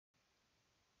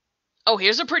Oh,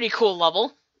 here's a pretty cool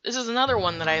level. This is another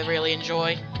one that I really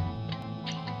enjoy.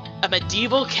 A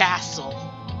medieval castle.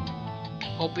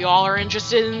 Hope you all are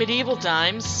interested in medieval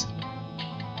times.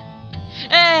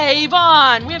 Hey,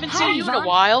 Yvonne! We haven't seen you in a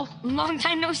while. Long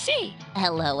time no see.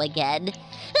 Hello again.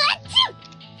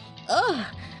 Oh,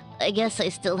 I guess I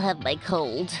still have my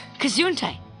cold.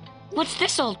 Gesundheit. What's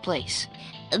this old place?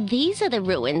 These are the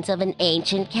ruins of an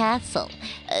ancient castle.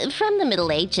 From the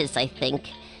Middle Ages, I think.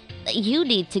 You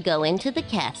need to go into the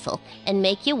castle and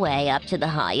make your way up to the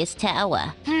highest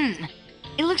tower. It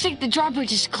looks like the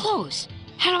drawbridge is closed.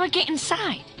 How do I get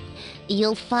inside?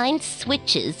 You'll find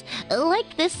switches,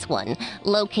 like this one,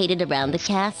 located around the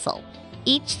castle.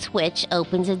 Each switch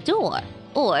opens a door,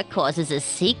 or causes a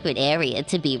secret area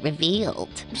to be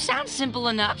revealed. Sounds simple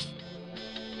enough.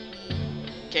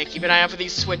 Okay, keep an eye out for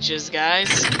these switches,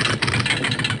 guys.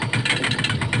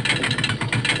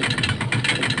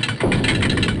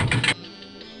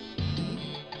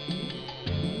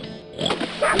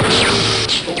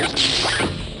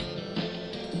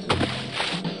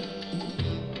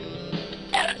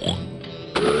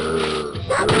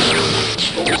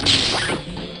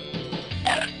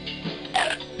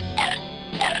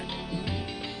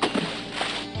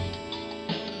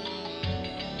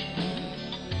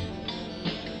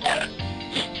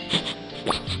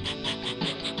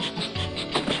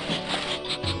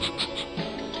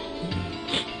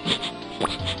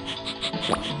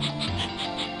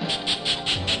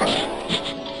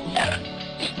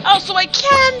 Oh, so I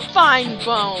can find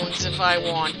bones if I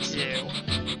want to.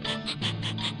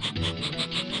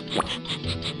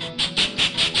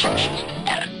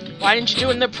 Why didn't you do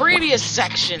it in the previous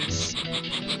sections?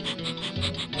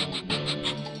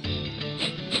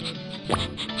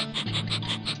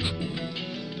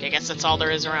 Okay, I guess that's all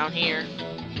there is around here.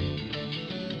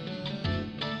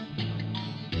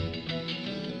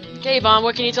 Okay, Yvonne,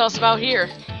 what can you tell us about here?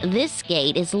 This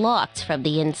gate is locked from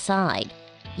the inside.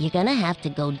 You're gonna have to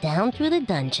go down through the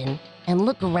dungeon and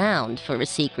look around for a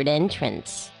secret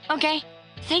entrance. Okay.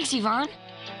 Thanks, Yvonne.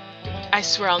 I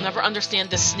swear I'll never understand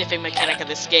the sniffing mechanic of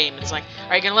this game. It's like,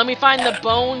 are you gonna let me find the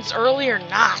bones early or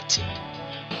not?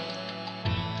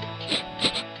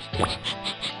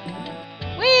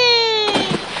 Whee!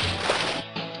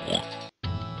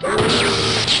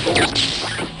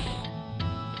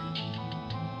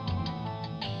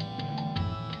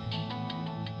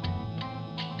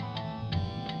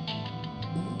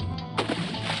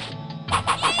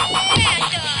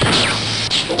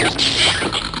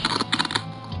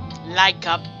 Like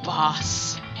a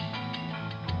boss.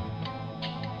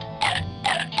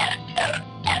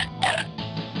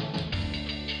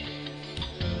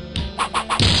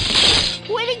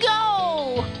 Way to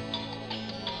go!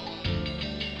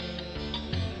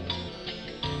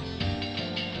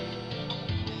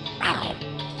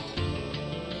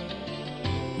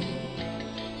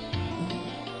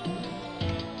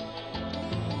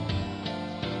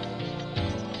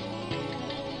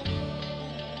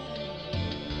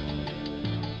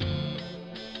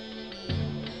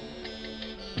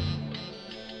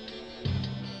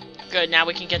 Good, now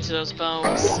we can get to those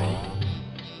bones.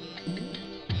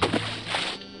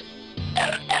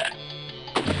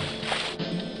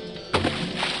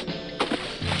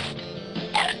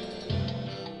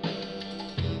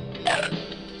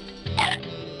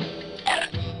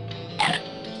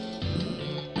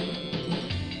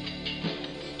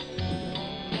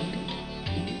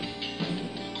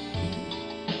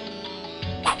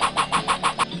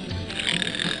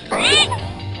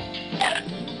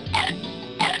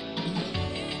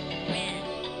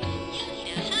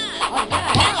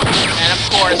 Of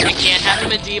course, we can't have a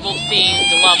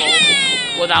medieval-themed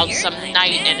level without some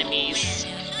knight enemies.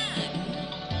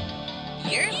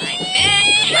 You're my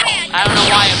best friend. I don't know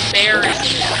why a bear is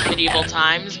in medieval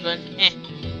times, but eh.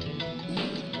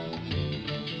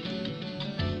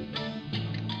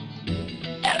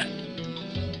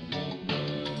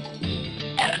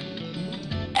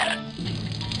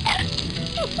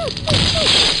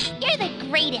 You're the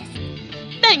greatest.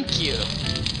 Thank you.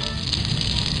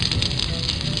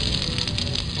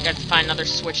 I got to find another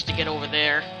switch to get over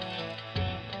there.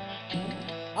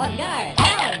 On guard,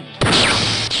 down.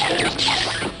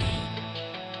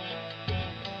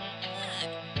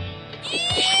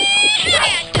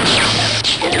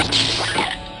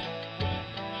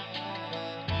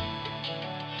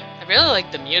 I really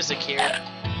like the music here.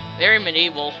 Very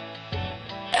medieval.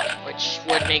 Which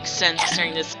would make sense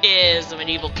considering this is a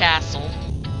medieval castle.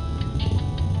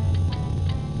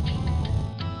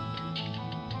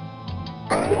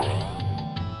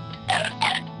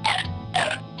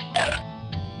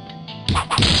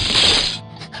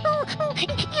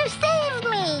 You saved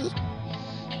me!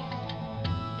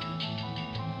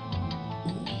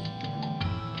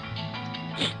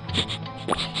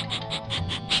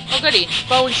 goody,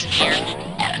 bones in here.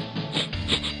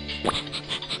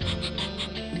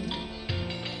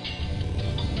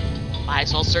 Might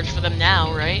as well search for them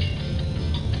now, right?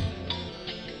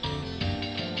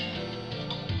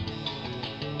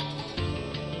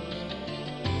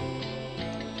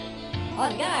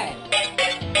 On guard.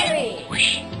 Parry.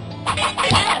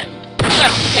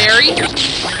 Parry?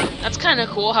 That's kind of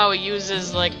cool how he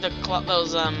uses like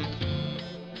those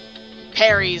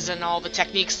parries and all the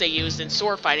techniques they used in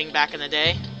sword fighting back in the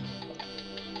day.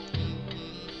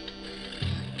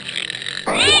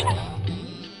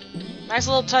 Nice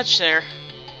little touch there.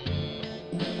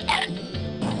 I'm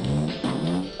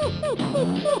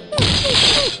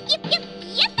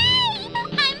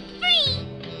free!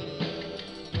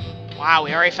 Wow,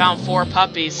 we already found 4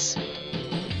 puppies.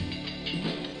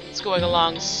 It's going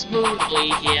along smoothly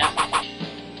here.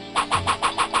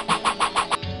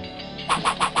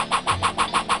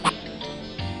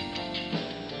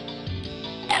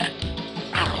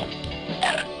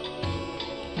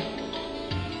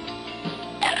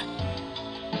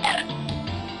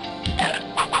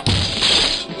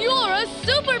 You're a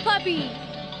super puppy!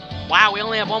 Wow, we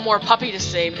only have 1 more puppy to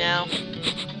save now.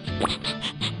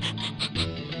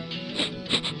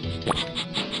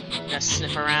 Let's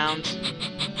sniff around.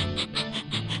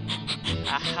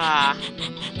 Aha.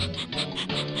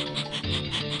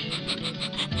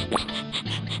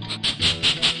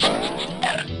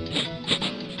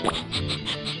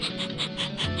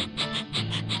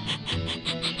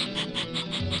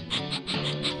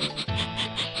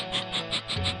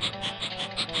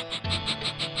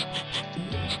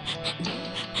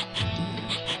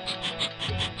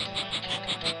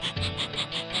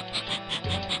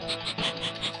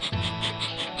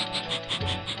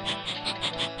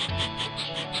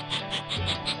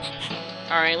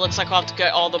 Alright, looks like I'll have to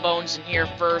get all the bones in here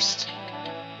first.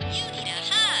 You need a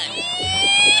hug.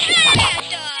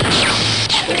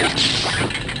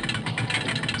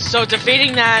 So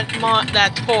defeating that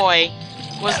toy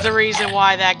was the reason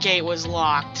why that gate was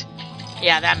locked.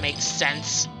 Yeah, that makes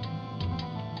sense.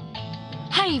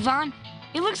 Hi, Yvonne.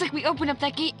 It looks like we opened up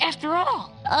that gate after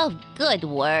all. Oh, good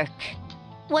work.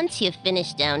 Once you've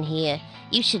finished down here,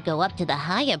 you should go up to the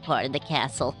higher part of the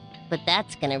castle. But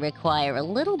that's gonna require a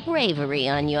little bravery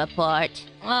on your part.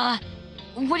 What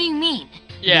do you mean?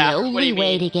 Yeah, the what do only you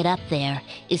way mean? to get up there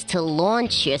is to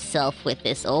launch yourself with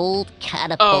this old Oh,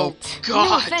 catapult. No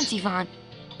God. offense, Yvonne,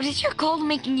 but is your cold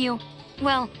making you,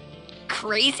 well,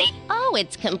 crazy? Oh,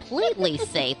 it's completely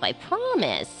safe, I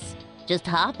promise. Just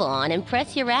hop on and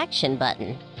press your action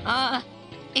button.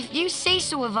 If you say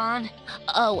so, Yvonne.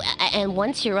 Oh, and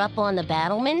once you're up on the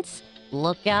battlements,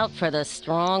 look out for the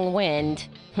strong wind.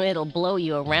 It'll blow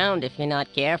you around if you're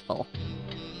not careful.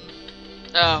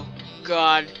 Oh,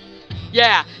 God.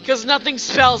 Yeah, because nothing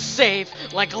spells safe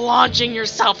like launching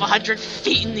yourself 100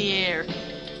 feet in the air.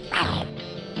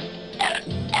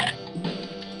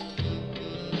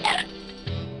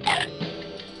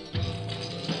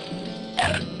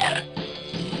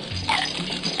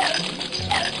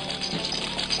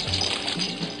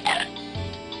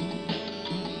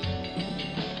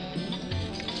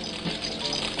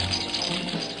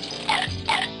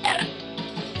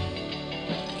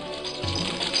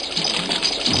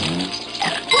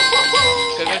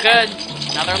 Good.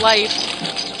 Another life.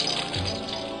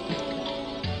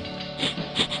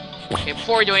 Okay,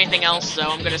 before we do anything else, though,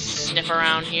 I'm gonna sniff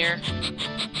around here.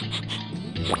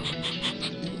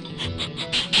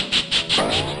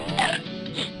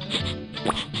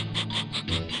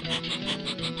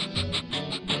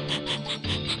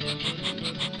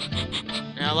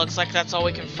 Now, looks like that's all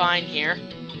we can find here.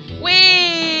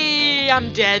 Whee!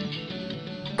 I'm dead.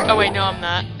 Oh, wait, no, I'm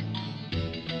not.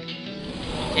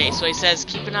 Okay, so he says,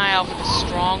 keep an eye out for the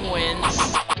strong winds.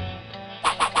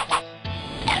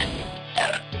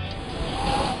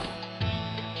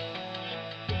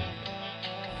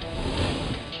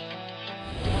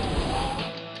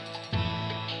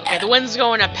 Okay, the wind's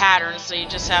going in a pattern, so you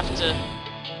just have to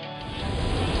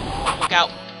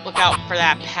look out for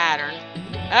that pattern.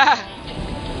 Ah!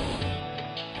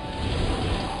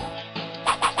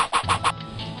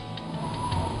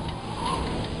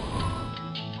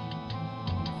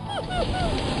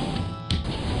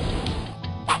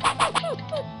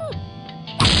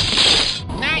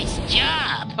 Nice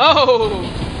job! Oh!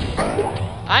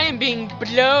 I am being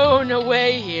blown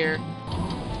away here.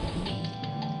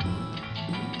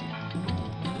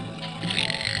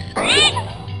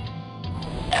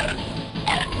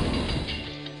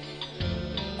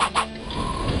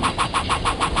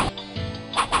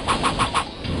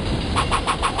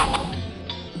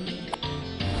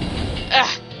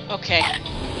 Okay.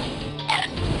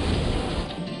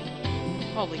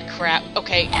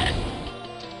 Okay.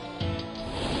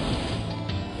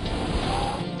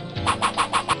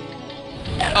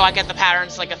 Oh, I get the pattern.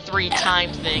 It's like a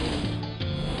 3-time thing.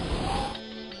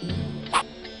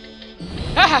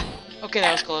 Haha! Okay,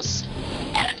 that was close.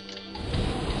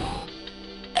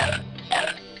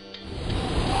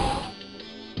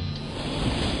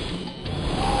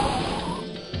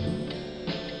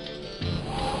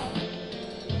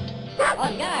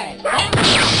 On guard.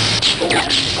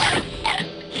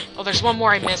 Oh, there's one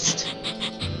more I missed.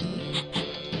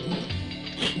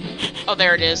 Oh,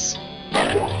 there it is.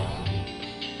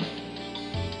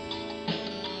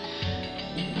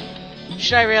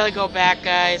 Should I really go back,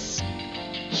 guys?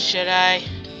 Should I?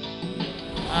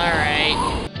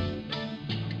 Alright.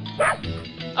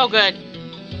 Oh, good.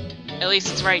 At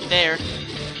least it's right there.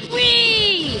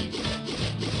 Whee!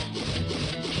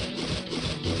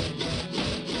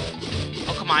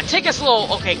 Oh, come on. Take us a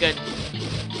little... Okay, good.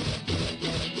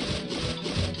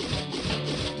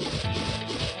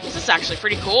 This is actually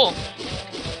pretty cool.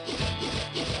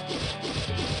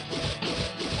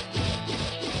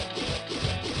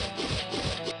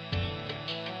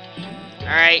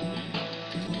 Alright.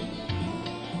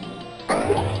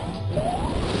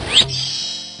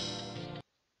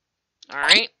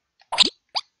 Alright.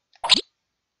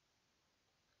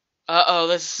 Uh-oh,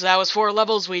 that was 4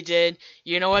 levels we did.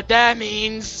 You know what that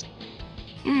means.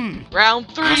 Round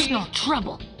 3. I smell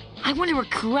trouble. I wonder where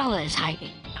Cruella is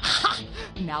hiding. Ha!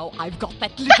 Now I've got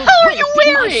that What little the hell are you waif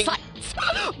in my wearing? sights.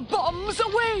 Bombs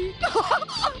away!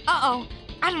 Uh-oh.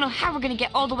 I don't know how we're gonna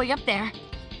get all the way up there.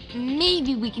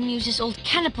 Maybe we can use this old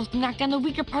catapult to knock down the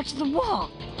weaker parts of the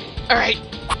wall. Alright.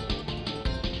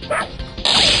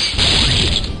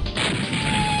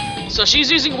 So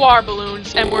she's using water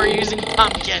balloons, and we're using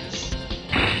pumpkins.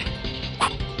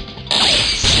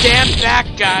 Stand back,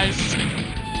 guys.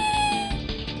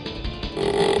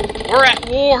 We're at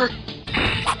war.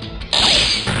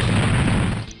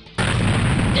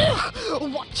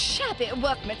 What shabby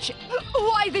workmanship!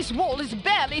 Why, this wall is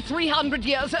barely 300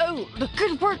 years old!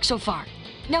 Good work so far.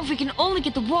 Now if we can only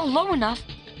get the wall low enough,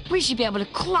 we should be able to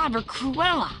clobber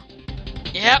Cruella.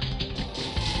 Yep.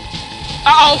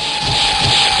 Uh-oh.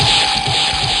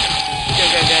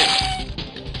 Good.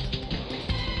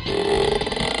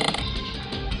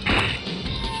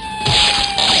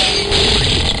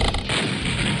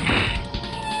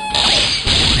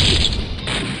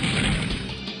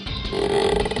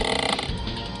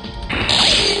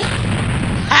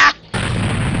 Ha!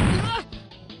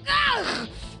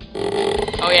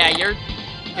 Oh yeah, you're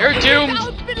doomed.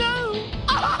 Down below!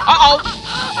 Uh-oh.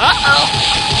 Uh-oh.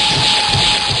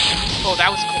 Oh, that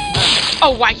was cool.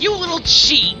 Oh, why, you little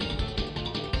cheat.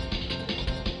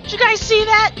 Did you guys see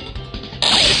that?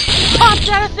 Just popped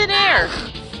out of thin air.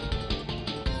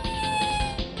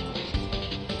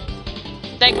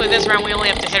 Thankfully, this round we only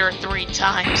have to hit her 3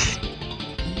 times.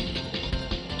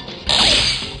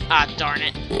 Ah, darn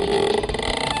it.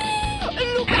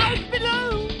 Look out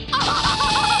below!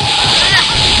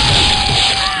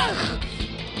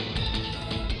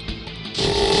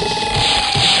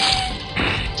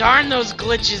 Darn those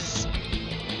glitches.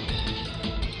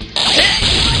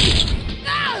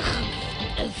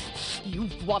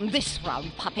 You've won this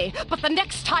round, puppy, but the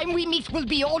next time we meet will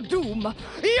be your doom.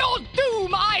 Your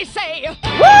doom, I say! Woo!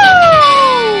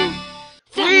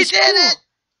 That We was did cool. it!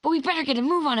 But we better get a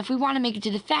move on if we want to make it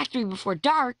to the factory before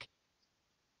dark.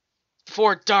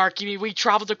 Before dark, you mean we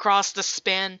traveled across the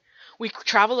span? We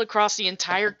traveled across the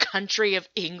entire country of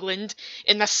England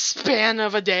in the span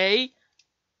of a day?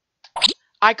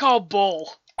 I call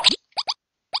bull.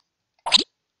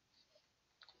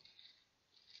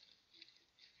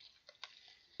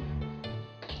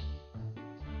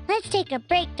 Let's take a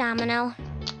break, Domino.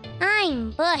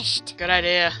 I'm bushed. Good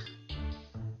idea.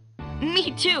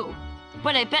 Me too.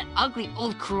 But I bet ugly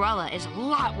old Cruella is a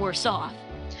lot worse off.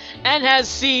 And has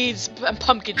seeds,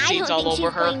 pumpkin I seeds don't all think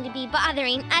over she's her. going to be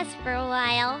bothering us for a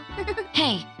while.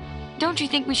 Hey, don't you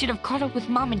think we should have caught up with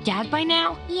Mom and Dad by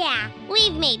now? Yeah,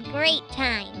 we've made great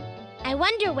time. I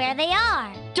wonder where they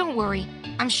are. Don't worry.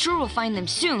 I'm sure we'll find them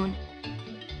soon.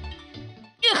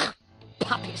 Ugh,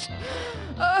 puppies.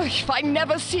 If I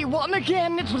never see one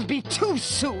again, it will be too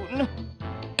soon.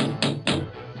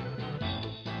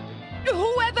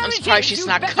 Whoever I'm it surprised is, she's you'd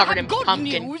not better covered have in good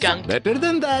pumpkin news. gunk. Better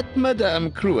than that, Madame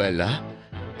Cruella.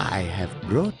 I have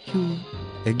brought you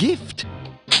a gift.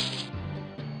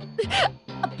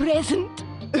 A present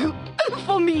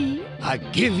for me. I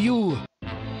give you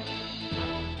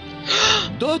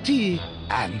Dottie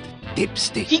and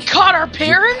Dipstick. He caught our the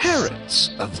parents?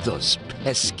 parents of those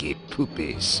pesky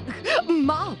poopies.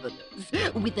 marvelous.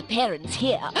 With the parents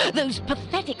here, those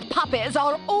pathetic puppies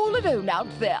are all alone out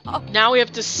there. Now we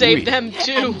have to save Wait. them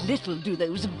too. And little do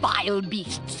those vile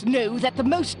beasts know that the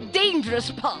most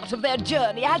dangerous part of their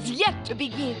journey has yet to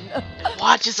begin.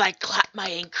 Watch as I clap my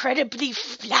incredibly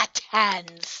flat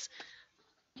hands.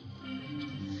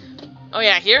 Oh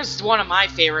yeah, here's one of my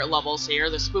favorite levels here,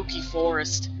 the Spooky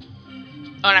Forest.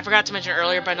 Oh, and I forgot to mention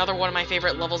earlier, but another one of my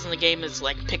favorite levels in the game is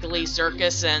like Piccoli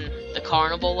Circus and the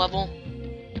Carnival level.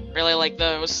 Really like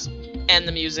those. And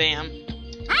the museum.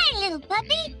 Hi, little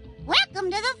puppy. Welcome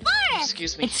to the forest.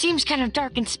 Excuse me. It seems kind of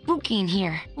dark and spooky in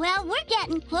here. Well, we're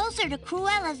getting closer to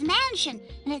Cruella's mansion,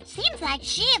 and it seems like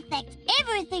she affects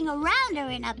everything around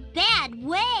her in a bad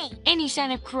way. Any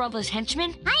sign of Cruella's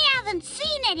henchmen? I haven't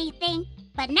seen anything,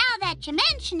 but now that you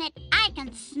mention it, I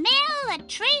can smell a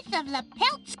trace of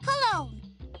Lepelt's cologne.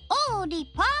 Oh, the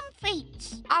palm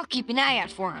frites. I'll keep an eye out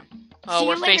for him. Oh, See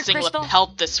we're you later, facing Crystal.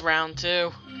 Lepelt this round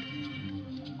too.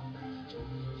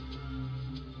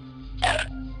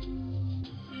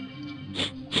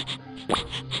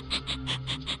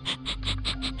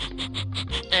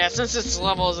 Yeah, since this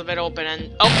level is a bit open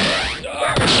and... Oh!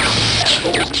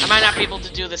 I might not be able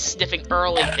to do the sniffing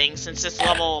early thing since this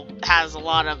level has a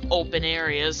lot of open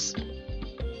areas.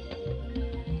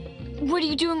 What are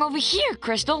you doing over here,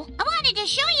 Crystal? I wanted to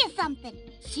show you something.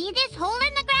 See this hole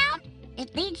in the ground?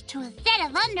 It leads to a set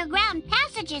of underground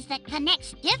passages that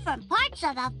connects different parts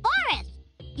of the forest.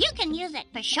 You can use it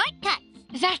for shortcuts.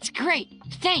 That's great.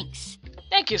 Thanks.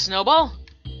 Thank you, Snowball.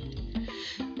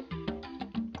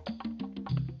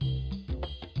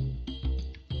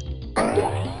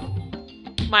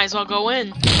 Might as well go in.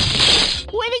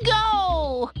 Way to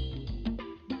go!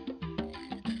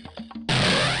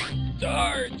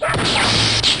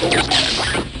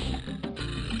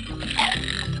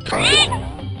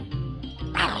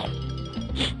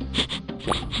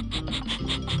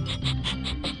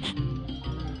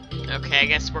 Okay, I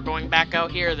guess we're going back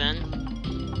out here then.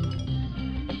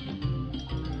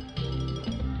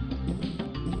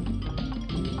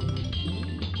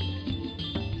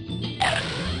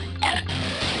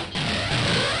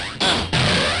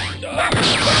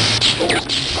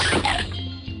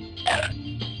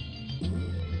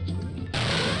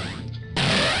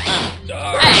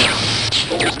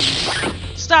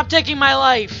 Stop taking my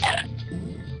life!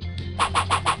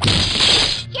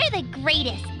 You're the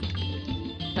greatest.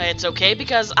 It's okay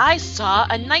because I saw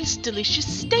a nice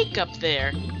delicious steak up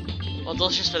there. Well,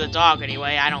 delicious for the dog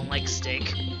anyway, I don't like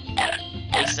steak. At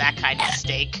least that kind of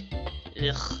steak.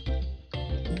 Ugh.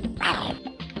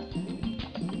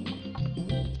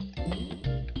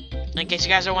 In case you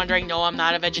guys are wondering, no, I'm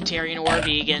not a vegetarian or a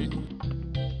vegan.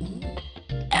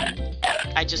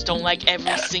 I just don't like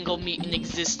every single meat in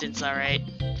existence, alright?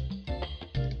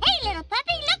 Hey, little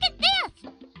puppy, look at this.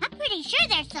 I'm pretty sure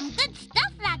there's some good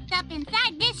stuff locked up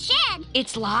inside this shed.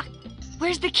 It's locked.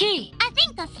 Where's the key? I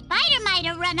think a spider might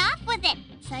have run off with it,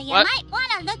 so you What? might want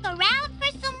to look around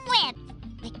for some webs.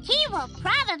 The key will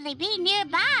probably be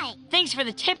nearby. Thanks for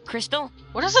the tip, Crystal.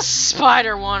 What does a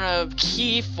spider want a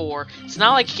key for? It's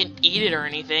not like you can eat it or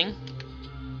anything.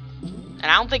 And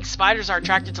I don't think spiders are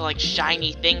attracted to like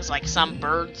shiny things like some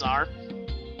birds are.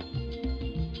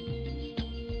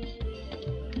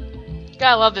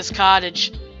 Gotta love this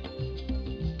cottage.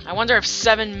 I wonder if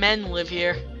 7 men live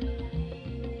here.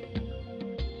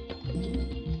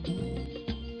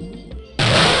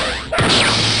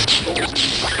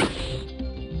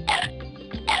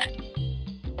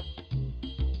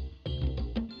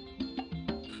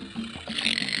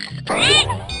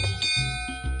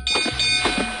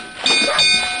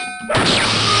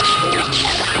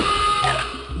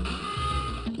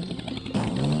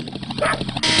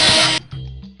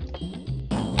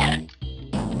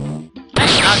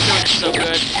 I'm not doing so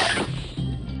good.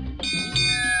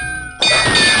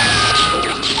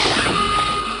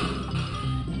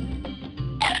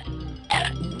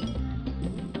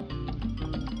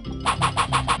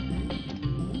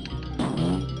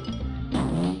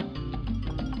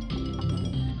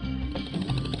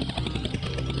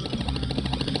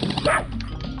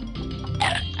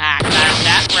 Ah, got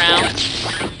that round.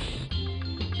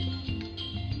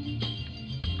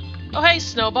 Oh, hey,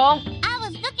 Snowball. I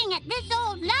was looking at this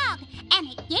old log, and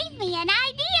it gave me an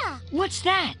idea. What's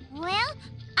that? Well,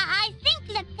 I think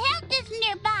Lepelt is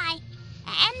nearby,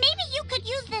 and maybe you could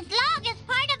use this log as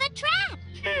part of a trap.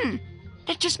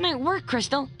 That just might work,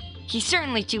 Crystal. He's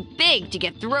certainly too big to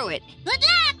get through it. Good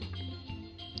luck.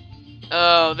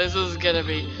 Oh, this is gonna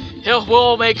be...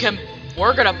 We'll make him...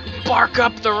 We're gonna bark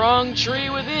up the wrong tree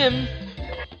with him.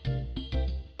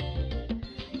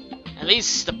 At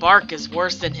least the bark is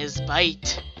worse than his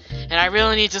bite. And I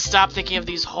really need to stop thinking of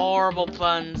these horrible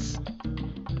puns.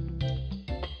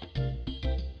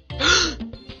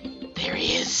 There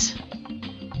he is.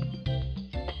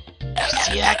 You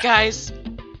see that, guys?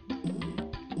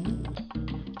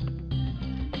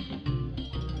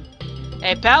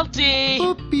 Hey, Pelty!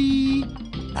 Puppy,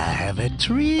 I have a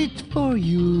treat for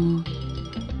you.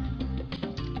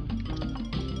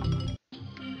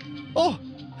 Oh,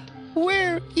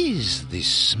 where is this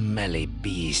smelly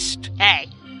beast? Hey,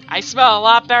 I smell a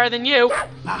lot better than you.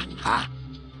 Aha!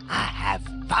 I have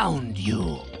found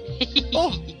you.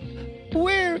 Oh,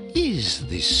 where is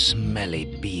this smelly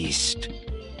beast?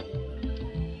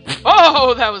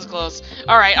 Oh, that was close.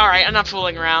 Alright, I'm not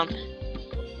fooling around.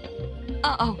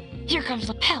 Uh-oh, here comes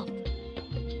Lepelt.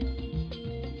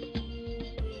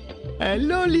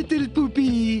 Hello, little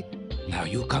poopy. Now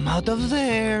you come out of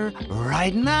there,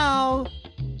 right now.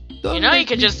 Don't You know you make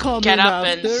could me just come get in up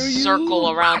and after you.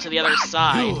 circle around to the other You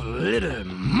side. little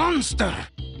monster.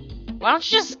 Why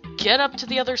don't you just get up to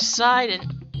the other side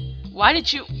and... Why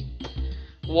did you...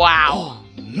 Wow. Oh,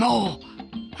 no.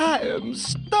 I am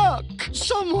stuck.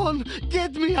 Someone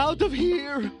get me out of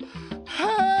here.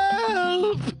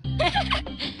 Help.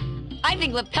 I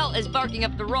think Lepelt is barking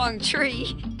up the wrong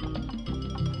tree.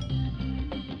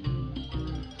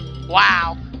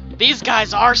 Wow. These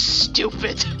guys are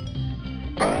stupid.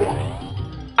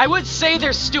 I would say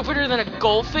they're stupider than a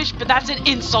goldfish, but that's an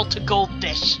insult to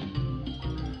goldfish.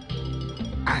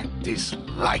 I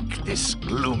dislike this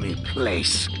gloomy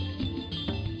place.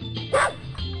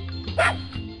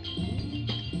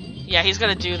 Yeah, he's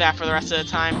gonna do that for the rest of the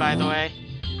time, by the way.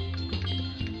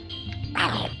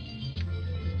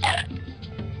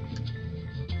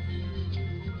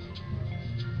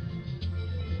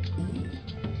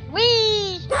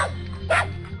 Whee!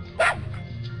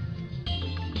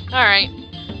 Alright.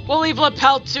 We'll leave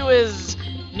Lepelt to his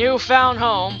newfound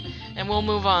home, and we'll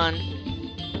move on.